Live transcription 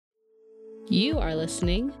You are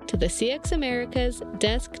listening to the CX America's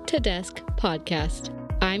Desk to Desk podcast.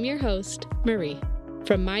 I'm your host, Marie.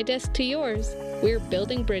 From my desk to yours, we're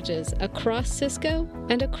building bridges across Cisco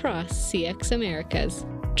and across CX Americas.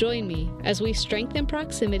 Join me as we strengthen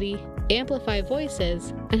proximity, amplify voices,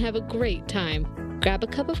 and have a great time. Grab a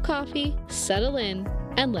cup of coffee, settle in,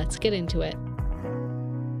 and let's get into it.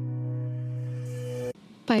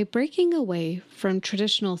 By breaking away from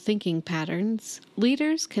traditional thinking patterns,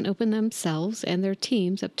 leaders can open themselves and their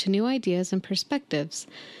teams up to new ideas and perspectives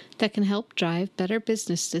that can help drive better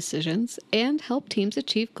business decisions and help teams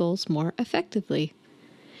achieve goals more effectively.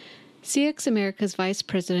 CX America's Vice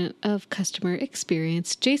President of Customer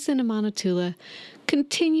Experience, Jason Amanatullah,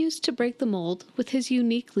 continues to break the mold with his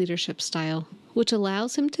unique leadership style, which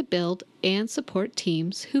allows him to build and support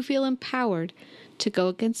teams who feel empowered to go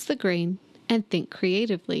against the grain and think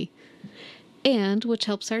creatively, and which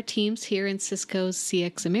helps our teams here in Cisco's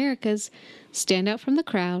CX Americas stand out from the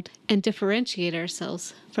crowd and differentiate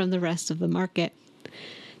ourselves from the rest of the market.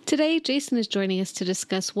 Today, Jason is joining us to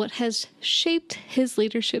discuss what has shaped his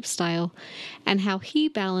leadership style and how he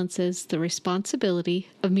balances the responsibility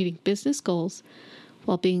of meeting business goals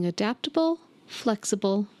while being adaptable,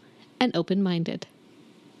 flexible, and open-minded.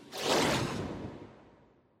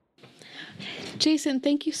 Jason,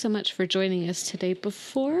 thank you so much for joining us today.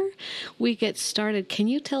 Before we get started, can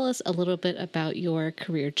you tell us a little bit about your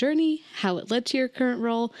career journey, how it led to your current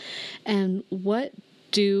role, and what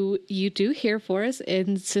do you do here for us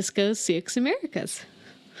in Cisco's CX Americas?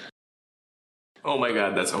 Oh my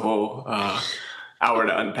God, that's a whole hour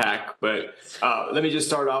to unpack. But let me just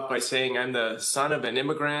start off by saying I'm the son of an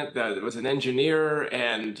immigrant that was an engineer,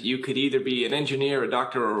 and you could either be an engineer, a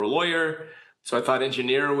doctor, or a lawyer. So I thought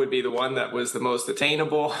engineer would be the one that was the most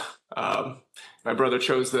attainable. My brother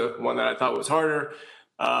chose the one that I thought was harder.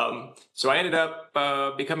 So I ended up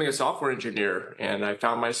becoming a software engineer, and I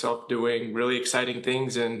found myself doing really exciting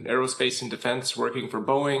things in aerospace and defense, working for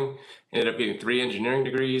Boeing. Ended up getting 3 engineering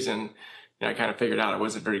degrees, and I kind of figured out I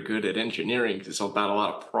wasn't very good at engineering because it's about a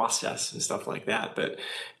lot of process and stuff like that. But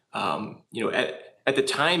at the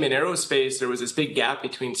time in aerospace, there was this big gap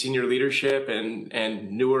between senior leadership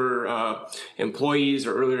and newer employees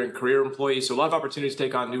or earlier in career employees. So a lot of opportunities to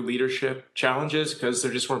take on new leadership challenges because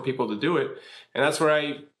there just weren't people to do it. And that's where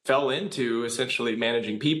I fell into essentially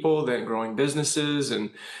managing people, then growing businesses,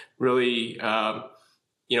 and really,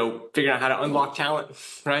 figuring out how to unlock talent,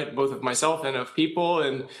 right? Both of myself and of people.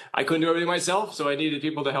 And I couldn't do everything myself, so I needed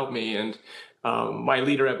people to help me. And my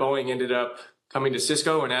leader at Boeing ended up coming to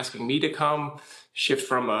Cisco and asking me to come shift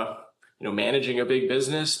from managing a big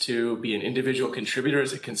business to be an individual contributor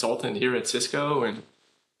as a consultant here at Cisco. And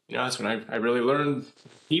that's when I really learned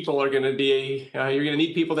people are going to be you're going to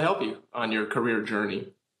need people to help you on your career journey.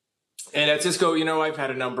 And at Cisco, I've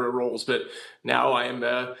had a number of roles, but now I am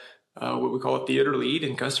what we call a theater lead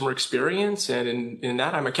in customer experience. And in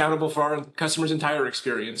that, I'm accountable for our customers' entire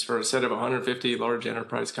experience for a set of 150 large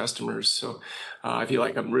enterprise customers. So I feel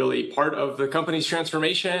like I'm really part of the company's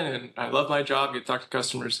transformation, and I love my job. Get to talk to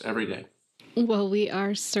customers every day. Well, we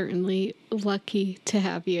are certainly lucky to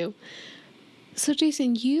have you. So,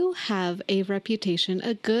 Jason, you have a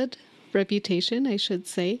good reputation, I should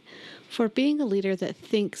say, for being a leader that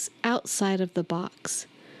thinks outside of the box.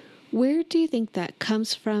 Where do you think that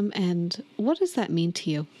comes from, and what does that mean to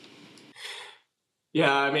you?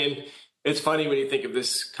 Yeah, it's funny when you think of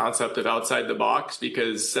this concept of outside the box,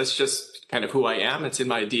 because that's just kind of who I am. It's in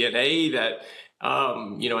my DNA that,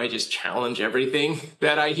 I just challenge everything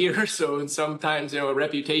that I hear. So sometimes, a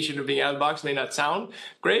reputation of being out of the box may not sound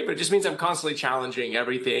great, but it just means I'm constantly challenging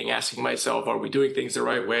everything, asking myself, are we doing things the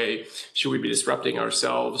right way? Should we be disrupting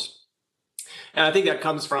ourselves? And I think that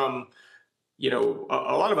comes from a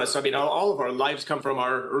lot of us, all of our lives come from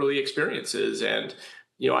our early experiences. And,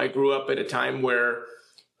 I grew up at a time where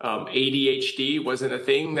ADHD wasn't a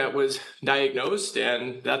thing that was diagnosed.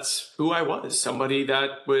 And that's who I was, somebody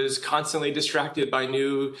that was constantly distracted by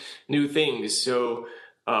new things. So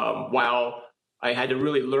while I had to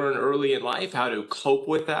really learn early in life how to cope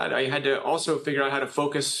with that, I had to also figure out how to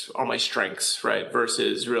focus on my strengths, right?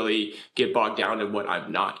 Versus really get bogged down in what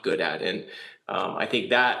I'm not good at. And I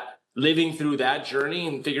think that living through that journey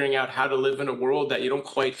and figuring out how to live in a world that you don't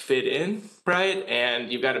quite fit in, right? And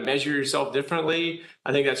you've got to measure yourself differently.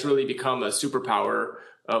 I think that's really become a superpower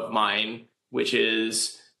of mine, which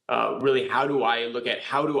is really how do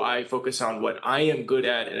I focus on what I am good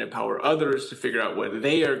at and empower others to figure out what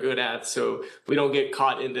they are good at, so we don't get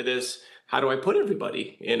caught into this, how do I put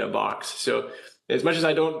everybody in a box? So as much as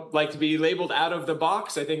I don't like to be labeled out of the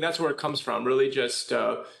box, I think that's where it comes from, really just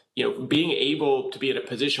being able to be in a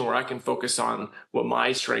position where I can focus on what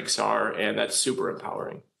my strengths are, and that's super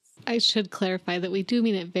empowering. I should clarify that we do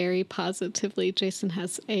mean it very positively. Jason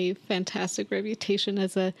has a fantastic reputation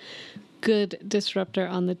as a good disruptor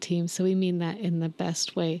on the team, so we mean that in the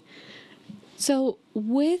best way. So,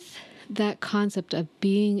 with that concept of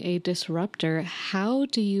being a disruptor, how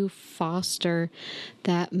do you foster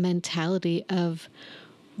that mentality of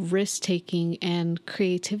risk taking and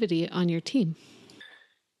creativity on your team?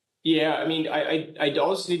 Yeah, I mean, I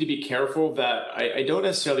also need to be careful that I don't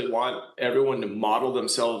necessarily want everyone to model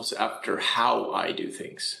themselves after how I do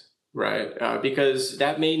things, right? Because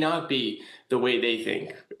that may not be the way they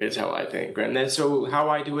think is how I think. And then so how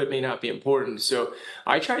I do it may not be important. So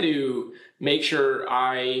I try to make sure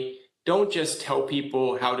I don't just tell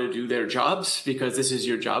people how to do their jobs because this is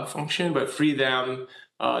your job function, but free them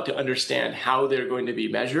to understand how they're going to be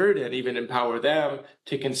measured, and even empower them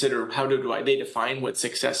to consider how they define what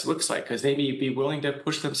success looks like, because they may be willing to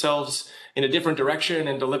push themselves in a different direction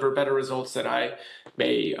and deliver better results than I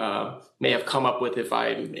may have come up with if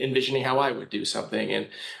I'm envisioning how I would do something. And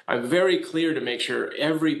I'm very clear to make sure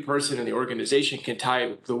every person in the organization can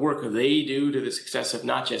tie the work they do to the success of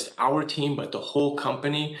not just our team, but the whole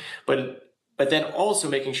company. But then also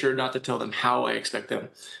making sure not to tell them how I expect them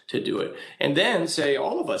to do it. And then say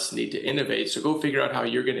all of us need to innovate. So go figure out how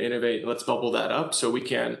you're going to innovate. Let's bubble that up so we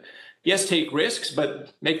can, yes, take risks,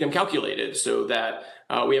 but make them calculated so that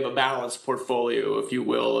we have a balanced portfolio, if you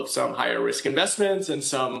will, of some higher risk investments and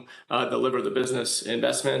some deliver the business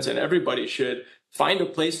investments. And everybody should find a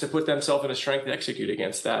place to put themselves in a strength to execute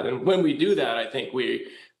against that. And when we do that, I think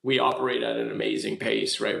we operate at an amazing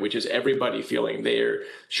pace, right? Which is everybody feeling they're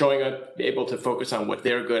showing up, able to focus on what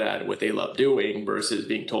they're good at and what they love doing versus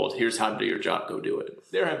being told, here's how to do your job, go do it.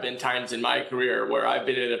 There have been times in my career where I've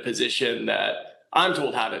been in a position that I'm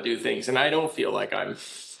told how to do things and I don't feel like I'm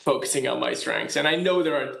focusing on my strengths. And I know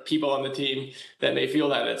there are people on the team that may feel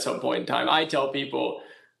that at some point in time. I tell people,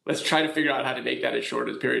 let's try to figure out how to make that as short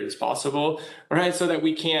a period as possible, right? So that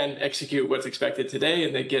we can execute what's expected today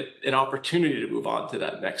and then get an opportunity to move on to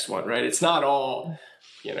that next one, right? It's not all,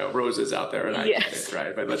 roses out there, and I get it,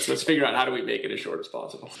 right? But let's figure out how do we make it as short as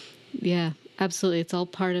possible. Yeah, absolutely. It's all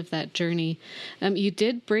part of that journey. You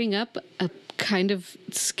did bring up a kind of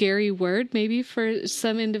scary word, maybe for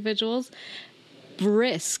some individuals,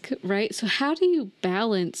 risk, right? So how do you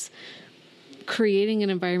balance creating an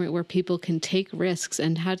environment where people can take risks,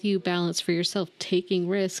 and how do you balance for yourself taking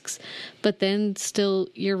risks, but then still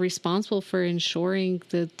you're responsible for ensuring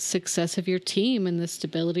the success of your team and the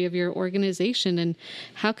stability of your organization? And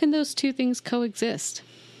how can those two things coexist?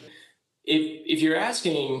 If you're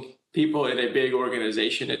asking people in a big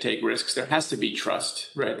organization to take risks, there has to be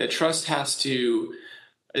trust, right? The trust has to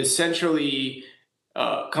essentially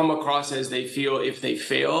come across as they feel if they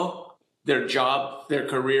fail, their job, their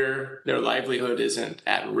career, their livelihood isn't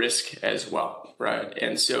at risk as well, right?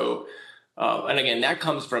 And so, and again, that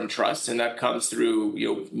comes from trust, and that comes through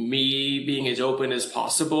me being as open as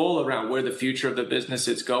possible around where the future of the business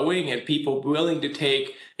is going, and people willing to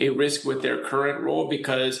take a risk with their current role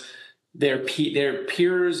because their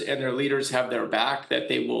peers and their leaders have their back, that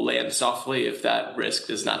they will land softly if that risk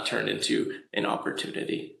does not turn into an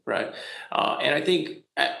opportunity, right? And I think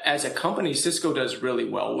as a company, Cisco does really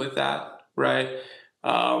well with that, right?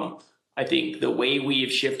 I think the way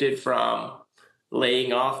we've shifted from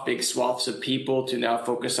laying off big swaths of people to now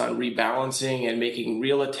focus on rebalancing and making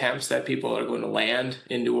real attempts that people are going to land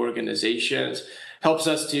in new organizations helps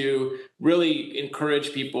us to really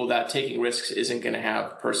encourage people that taking risks isn't going to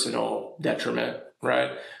have personal detriment,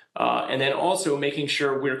 right? And then also making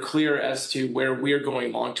sure we're clear as to where we're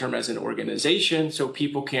going long-term as an organization, so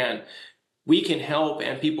we can help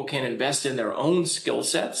and people can invest in their own skill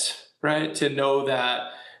sets, right? To know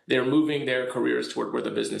that they're moving their careers toward where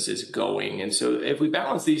the business is going. And so if we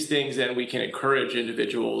balance these things, then we can encourage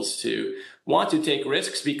individuals to want to take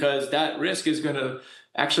risks, because that risk is going to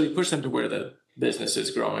actually push them to where the business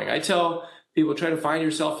is growing. I tell people, try to find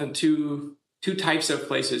yourself in two types of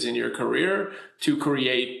places in your career to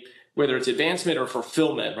create, whether it's advancement or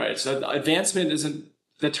fulfillment, right? So advancement isn't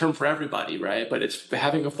the term for everybody, right? But it's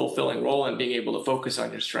having a fulfilling role and being able to focus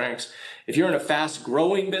on your strengths. If you're in a fast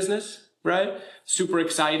growing business, right? Super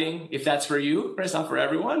exciting if that's for you, right? It's not for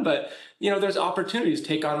everyone, but there's opportunities,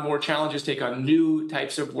 take on more challenges, take on new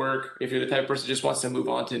types of work. If you're the type of person who just wants to move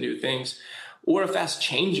on to new things, or a fast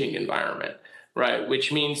changing environment, right?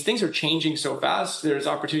 Which means things are changing so fast. There's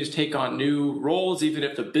opportunities to take on new roles, even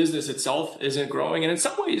if the business itself isn't growing. And in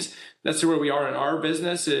some ways, that's where we are in our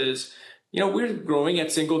business is, we're growing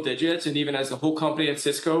at single digits. And even as the whole company at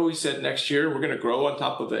Cisco, we said next year, we're going to grow on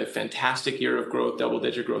top of a fantastic year of growth,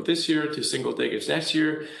 double-digit growth this year to single digits next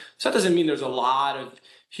year. So that doesn't mean there's a lot of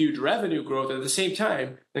huge revenue growth. At the same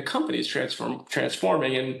time, the company is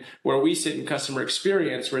transforming. And where we sit in customer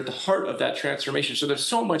experience, we're at the heart of that transformation. So there's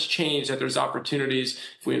so much change that there's opportunities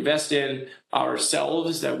if we invest in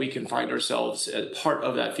ourselves that we can find ourselves as part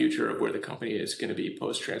of that future of where the company is going to be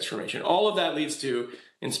post-transformation. All of that leads to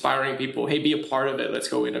inspiring people. Hey, be a part of it. Let's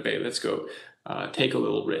go innovate. Let's go take a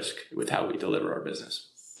little risk with how we deliver our business.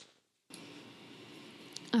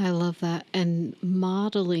 I love that. And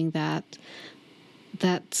modeling that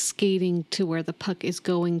skating to where the puck is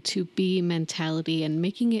going to be mentality and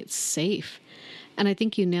making it safe. And I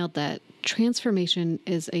think you nailed that. Transformation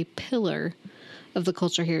is a pillar of the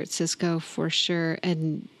culture here at Cisco for sure.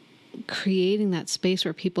 And creating that space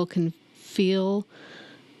where people can feel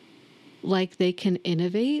like they can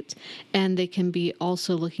innovate and they can be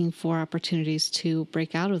also looking for opportunities to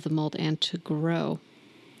break out of the mold and to grow.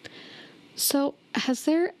 So has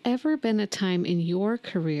there ever been a time in your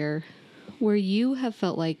career where you have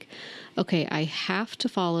felt like, okay, I have to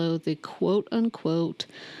follow the quote unquote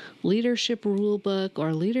leadership rule book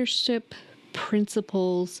or leadership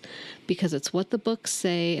principles because it's what the books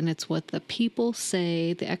say and it's what the people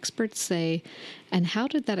say, the experts say? And how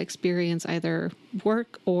did that experience either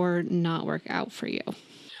work or not work out for you?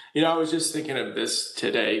 I was just thinking of this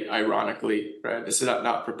today, ironically, right? This is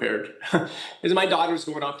not prepared. As my daughter's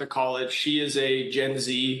going off to college, she is a Gen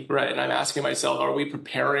Z, right? And I'm asking myself, are we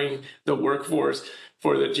preparing the workforce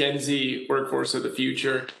for the Gen Z workforce of the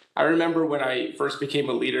future? I remember when I first became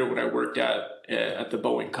a leader, when I worked at the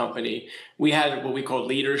Boeing company, we had what we called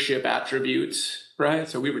leadership attributes, right?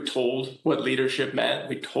 So we were told what leadership meant.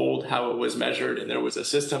 We told how it was measured, and there was a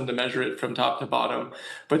system to measure it from top to bottom.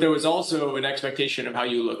 But there was also an expectation of how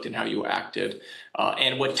you looked and how you acted,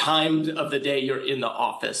 and what times of the day you're in the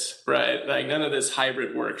office, right? Like none of this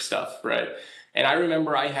hybrid work stuff, right? And I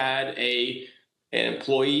remember I had an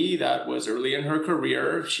employee that was early in her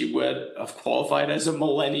career. She would have qualified as a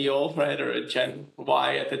millennial, right, or a Gen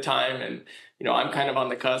Y at the time. And, I'm kind of on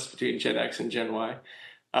the cusp between Gen X and Gen Y.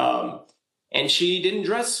 And she didn't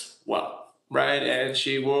dress well, right? And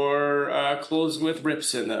she wore clothes with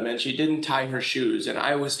rips in them, and she didn't tie her shoes. And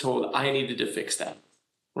I was told I needed to fix that,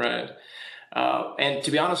 right? And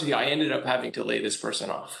to be honest with you, I ended up having to lay this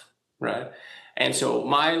person off, right? And so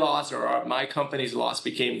my loss, or my company's loss,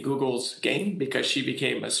 became Google's gain because she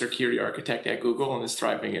became a security architect at Google and is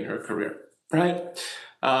thriving in her career, right?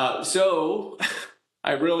 So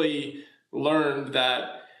I really learned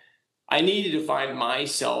that I needed to find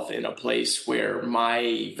myself in a place where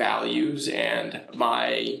my values and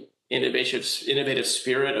my innovative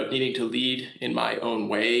spirit of needing to lead in my own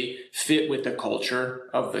way fit with the culture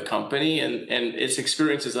of the company. And it's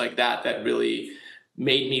experiences like that that really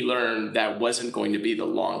made me learn that wasn't going to be the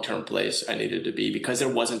long-term place I needed to be because there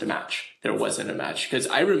wasn't a match. Because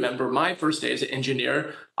I remember my first day as an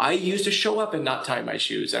engineer, I used to show up and not tie my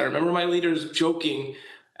shoes. I remember my leaders joking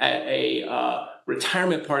at a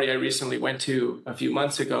retirement party I recently went to a few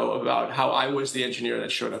months ago about how I was the engineer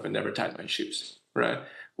that showed up and never tied my shoes, right?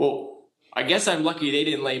 Well, I guess I'm lucky they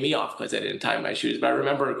didn't lay me off because I didn't tie my shoes. But I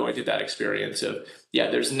remember going through that experience of,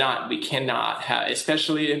 we cannot have,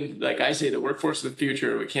 especially in, like I say, the workforce of the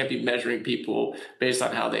future, we can't be measuring people based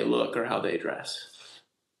on how they look or how they dress.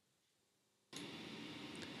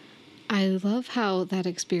 I love how that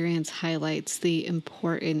experience highlights the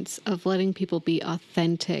importance of letting people be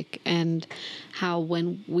authentic and how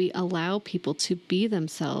when we allow people to be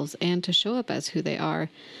themselves and to show up as who they are,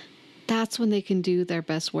 that's when they can do their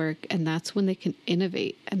best work and that's when they can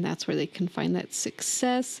innovate and that's where they can find that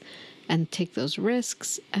success and take those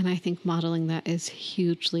risks. And I think modeling that is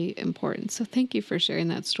hugely important. So thank you for sharing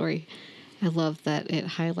that story. I love that it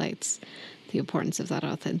highlights the importance of that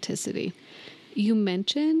authenticity. You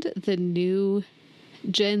mentioned the new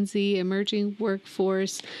Gen Z emerging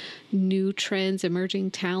workforce, new trends,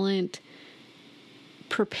 emerging talent,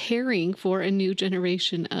 preparing for a new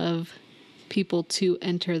generation of people to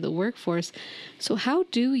enter the workforce. So how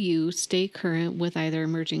do you stay current with either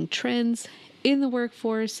emerging trends in the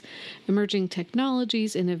workforce, emerging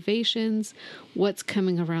technologies, innovations, what's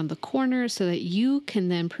coming around the corner so that you can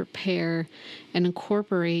then prepare and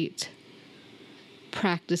incorporate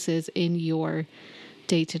practices in your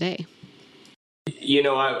day-to-day?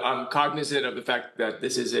 I'm cognizant of the fact that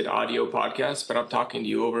this is an audio podcast, but I'm talking to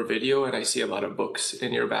you over video and I see a lot of books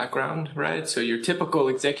in your background, right? So your typical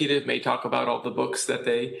executive may talk about all the books that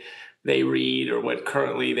they they read or what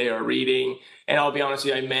currently they are reading. And I'll be honest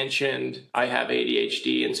with you, I mentioned I have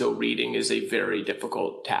ADHD, and so reading is a very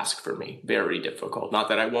difficult task for me, very difficult. Not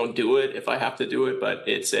that I won't do it if I have to do it, but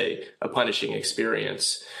it's a punishing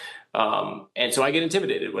experience. And so I get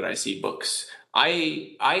intimidated when I see books.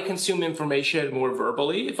 I consume information more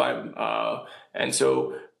verbally if I'm, and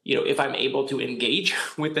so, if I'm able to engage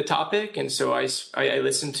with the topic. And so I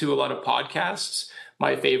listen to a lot of podcasts,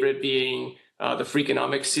 my favorite being the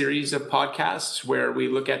Freakonomics series of podcasts, where we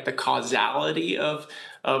look at the causality of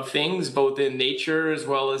things, both in nature as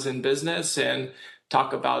well as in business, and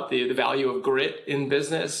talk about the value of grit in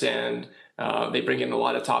business. And they bring in a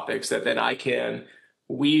lot of topics that then I can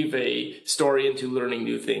weave a story into learning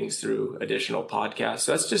new things through additional podcasts.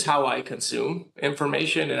 So that's just how I consume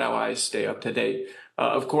information and how I stay up to date.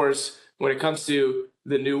 Of course, when it comes to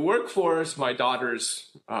the new workforce, my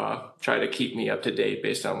daughters try to keep me up to date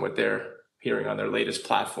based on what they're hearing on their latest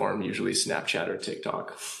platform, usually Snapchat or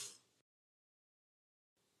TikTok.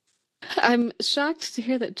 I'm shocked to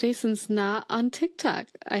hear that Jason's not on TikTok,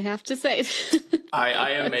 I have to say. I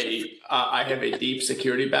have a deep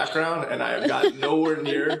security background, and I have got nowhere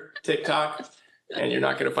near TikTok, and you're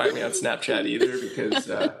not going to find me on Snapchat either, because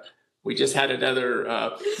we just had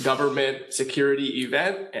another government security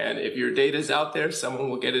event, and if your data's out there, someone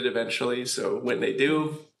will get it eventually. So when they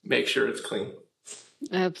do, make sure it's clean.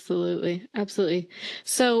 Absolutely. Absolutely.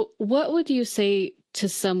 So what would you say to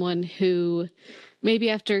someone who, maybe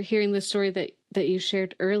after hearing the story that you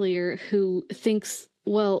shared earlier, who thinks,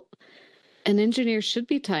 well, an engineer should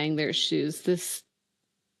be tying their shoes.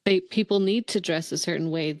 People need to dress a certain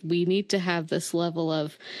way. We need to have this level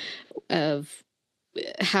of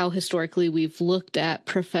how historically we've looked at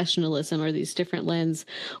professionalism, or these different lenses,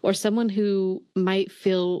 or someone who might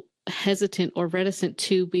feel hesitant or reticent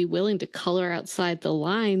to be willing to color outside the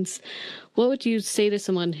lines. What would you say to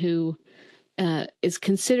someone who is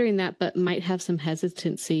considering that but might have some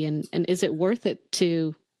hesitancy, and is it worth it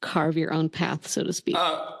to carve your own path, so to speak?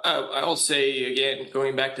 I'll say again,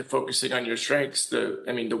 going back to focusing on your strengths,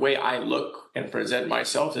 the way I look and present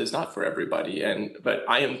myself is not for everybody, but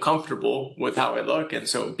I am comfortable with how I look, and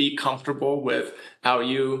so be comfortable with how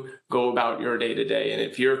you go about your day to day. And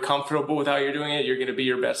if you're comfortable with how you're doing it, you're going to be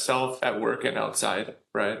your best self at work and outside,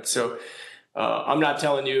 right? So I'm not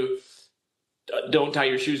telling you don't tie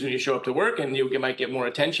your shoes when you show up to work and you might get more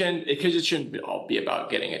attention, because it shouldn't all be about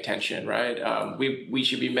getting attention, right? We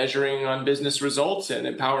should be measuring on business results and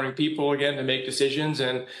empowering people, again, to make decisions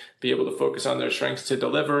and be able to focus on their strengths to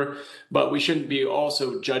deliver. But we shouldn't be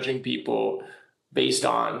also judging people based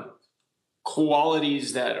on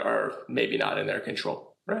qualities that are maybe not in their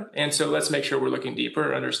control, right? And so let's make sure we're looking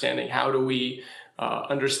deeper, understanding how do we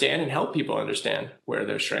understand and help people understand where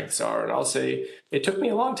their strengths are. And I'll say it took me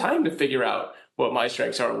a long time to figure out what my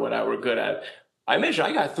strengths are and what I were good at. I mentioned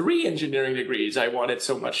I got 3 engineering degrees. I wanted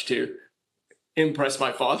so much to impress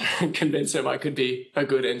my father and convince him I could be a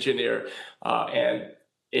good engineer. And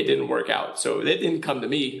it didn't work out. So it didn't come to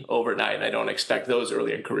me overnight. I don't expect those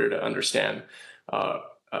early in career to understand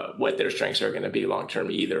what their strengths are going to be long-term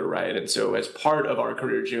either, right? And so as part of our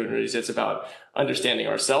career journeys, it's about understanding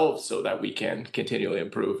ourselves so that we can continually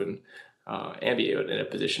improve and be in a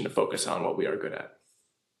position to focus on what we are good at.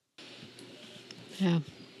 Yeah,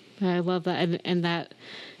 I love that. And that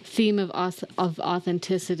theme of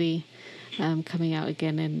authenticity coming out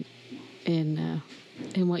again in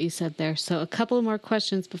what you said there. So a couple more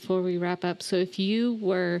questions before we wrap up. So if you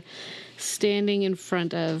were standing in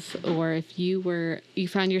front of, or if you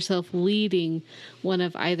found yourself leading one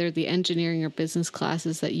of either the engineering or business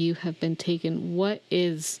classes that you have been taken, what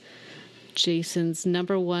is Jason's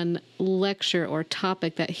number one lecture or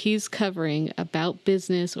topic that he's covering about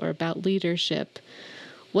business or about leadership?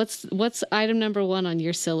 What's item number 1 on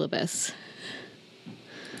your syllabus?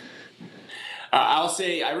 I'll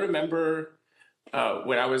say I remember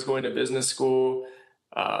when I was going to business school,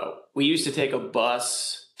 we used to take a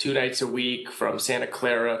bus 2 nights a week from Santa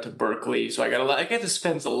Clara to Berkeley. So I got to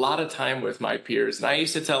spend a lot of time with my peers. And I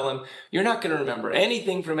used to tell them, you're not going to remember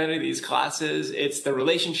anything from any of these classes. It's the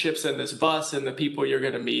relationships in this bus and the people you're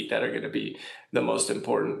going to meet that are going to be the most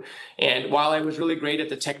important. And while I was really great at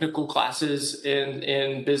the technical classes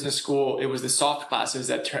in business school, it was the soft classes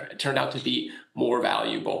that turned out to be more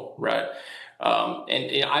valuable, right?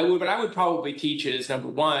 What I would probably teach is, number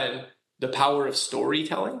 1, the power of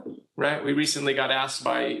storytelling, right? We recently got asked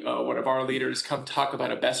by one of our leaders, come talk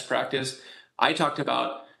about a best practice. I talked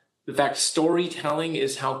about the fact storytelling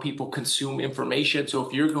is how people consume information. So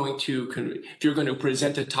if you're going to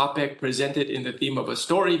present a topic, present it in the theme of a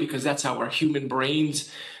story, because that's how our human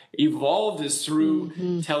brains evolved is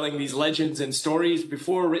through telling these legends and stories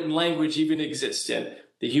before written language even existed.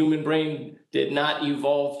 The human brain did not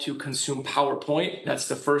evolve to consume PowerPoint. That's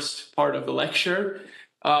the first part of the lecture.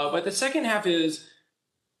 But the second half is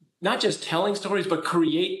not just telling stories, but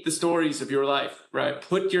create the stories of your life, right?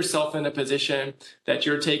 Put yourself in a position that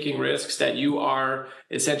you're taking risks, that you are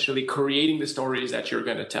essentially creating the stories that you're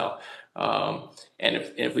going to tell. And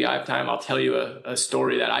if we have time, I'll tell you a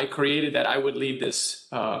story that I created that I would leave this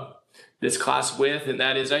class with, and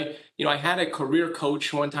that is I had a career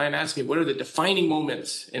coach one time ask me, what are the defining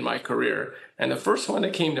moments in my career? And the first one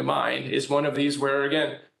that came to mind is one of these where,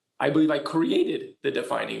 again, I believe I created the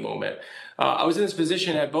defining moment. I was in this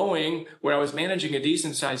position at Boeing where I was managing a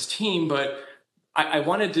decent sized team, but I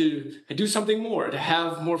wanted to do something more, to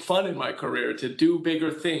have more fun in my career, to do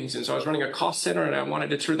bigger things. And so I was running a cost center, and I wanted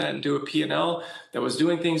to turn that into a P&L that was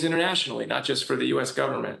doing things internationally, not just for the US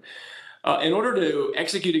government. In order to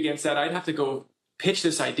execute against that, I'd have to go pitch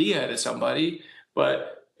this idea to somebody.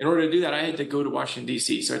 But in order to do that, I had to go to Washington,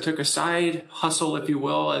 D.C. So I took a side hustle, if you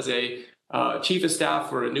will, as a chief of staff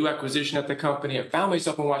for a new acquisition at the company. I found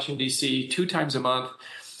myself in Washington, D.C. 2 times a month.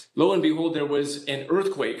 Lo and behold, there was an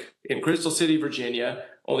earthquake in Crystal City, Virginia.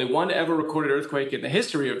 Only one ever recorded earthquake in the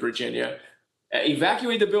history of Virginia.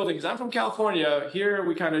 Evacuate the building, because I'm from California. Here,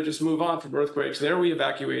 we kind of just move on from earthquakes. There we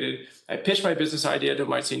evacuated. I pitched my business idea to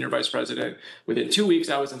my senior vice president. Within 2 weeks,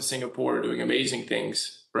 I was in Singapore doing amazing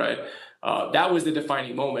things, right? That was the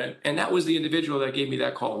defining moment. And that was the individual that gave me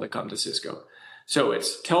that call to come to Cisco. So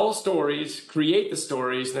it's tell stories, create the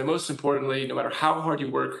stories, and then most importantly, no matter how hard you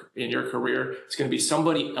work in your career, it's going to be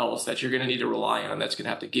somebody else that you're going to need to rely on that's going to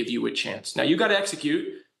have to give you a chance. Now, you got to execute,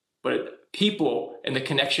 but people and the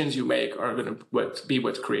connections you make are going to be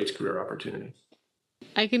what creates career opportunity.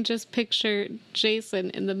 I can just picture Jason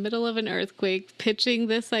in the middle of an earthquake pitching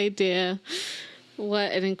this idea.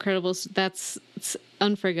 What an incredible, it's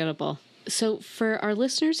unforgettable. So for our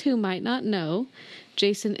listeners who might not know,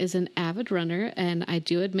 Jason is an avid runner, and I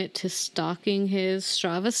do admit to stalking his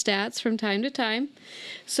Strava stats from time to time.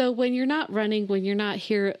 So when you're not running, when you're not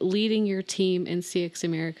here leading your team in CX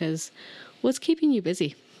Americas, what's keeping you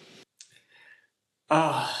busy?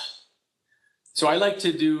 So I like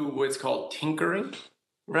to do what's called tinkering,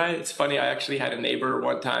 right? It's funny. I actually had a neighbor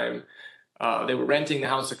one time. They were renting the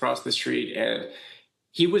house across the street, and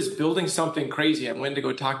he was building something crazy. I went to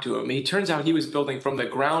go talk to him. He turns out he was building from the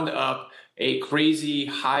ground up a crazy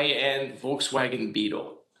high-end Volkswagen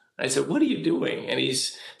Beetle. I said, "What are you doing?" And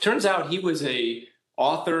turns out he was a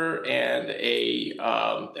author and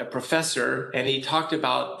a professor, and he talked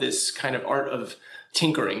about this kind of art of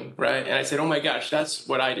tinkering, right? And I said, "Oh my gosh, that's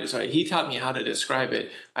what I do." So he taught me how to describe it.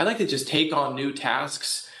 I like to just take on new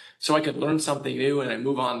tasks so I could learn something new and I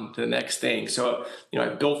move on to the next thing. So, I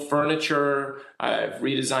built furniture, I've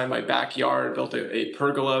redesigned my backyard, built a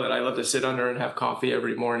pergola that I love to sit under and have coffee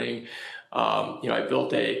every morning. I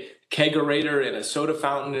built a kegerator and a soda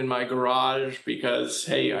fountain in my garage because,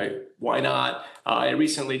 hey, why not? I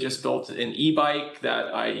recently just built an e-bike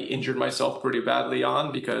that I injured myself pretty badly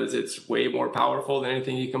on because it's way more powerful than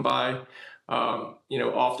anything you can buy,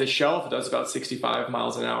 off the shelf. It does about 65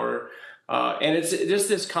 miles an hour. And it's just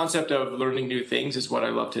this concept of learning new things is what I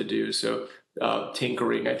love to do. So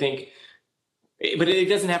tinkering, I think, but it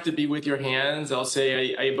doesn't have to be with your hands. I'll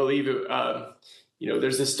say I believe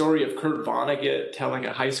there's this story of Kurt Vonnegut telling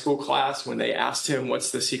a high school class when they asked him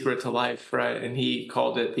what's the secret to life, right? And he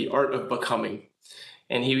called it the art of becoming.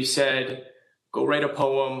 And he said, go write a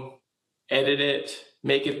poem, edit it,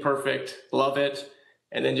 make it perfect, love it,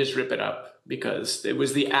 and then just rip it up, because it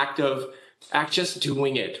was the act just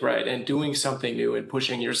doing it, right? And doing something new and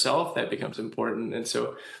pushing yourself that becomes important. And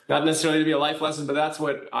so not necessarily to be a life lesson, but that's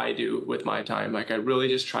what I do with my time. Like I really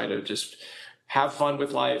just try to just have fun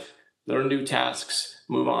with life, learn new tasks,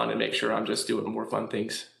 move on, and make sure I'm just doing more fun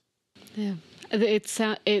things. Yeah. It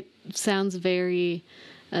sounds very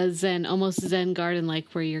Zen, almost Zen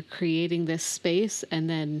garden-like, where you're creating this space and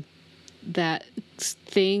then that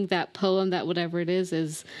thing, that poem, that whatever it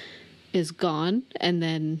is gone. And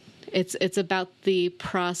then it's about the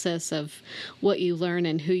process of what you learn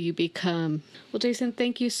and who you become. Well, Jason,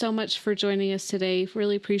 thank you so much for joining us today.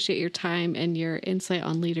 Really appreciate your time and your insight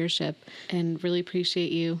on leadership, and really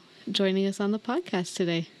appreciate you joining us on the podcast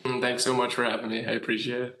today. Thanks so much for having me. I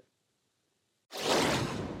appreciate it.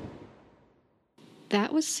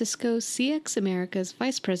 That was Cisco CX America's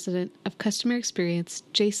Vice President of Customer Experience,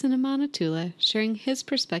 Jason Amanatullah, sharing his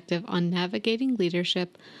perspective on navigating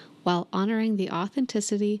leadership while honoring the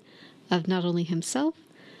authenticity of not only himself,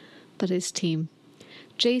 but his team.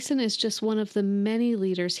 Jason is just one of the many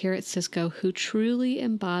leaders here at Cisco who truly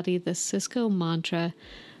embody the Cisco mantra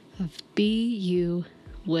of Be You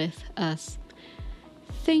with Us.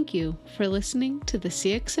 Thank you for listening to the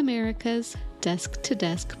CX America's Desk to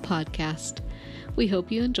Desk podcast. We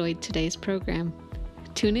hope you enjoyed today's program.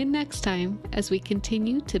 Tune in next time as we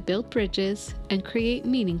continue to build bridges and create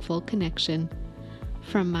meaningful connection.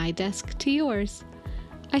 From my desk to yours,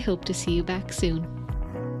 I hope to see you back soon.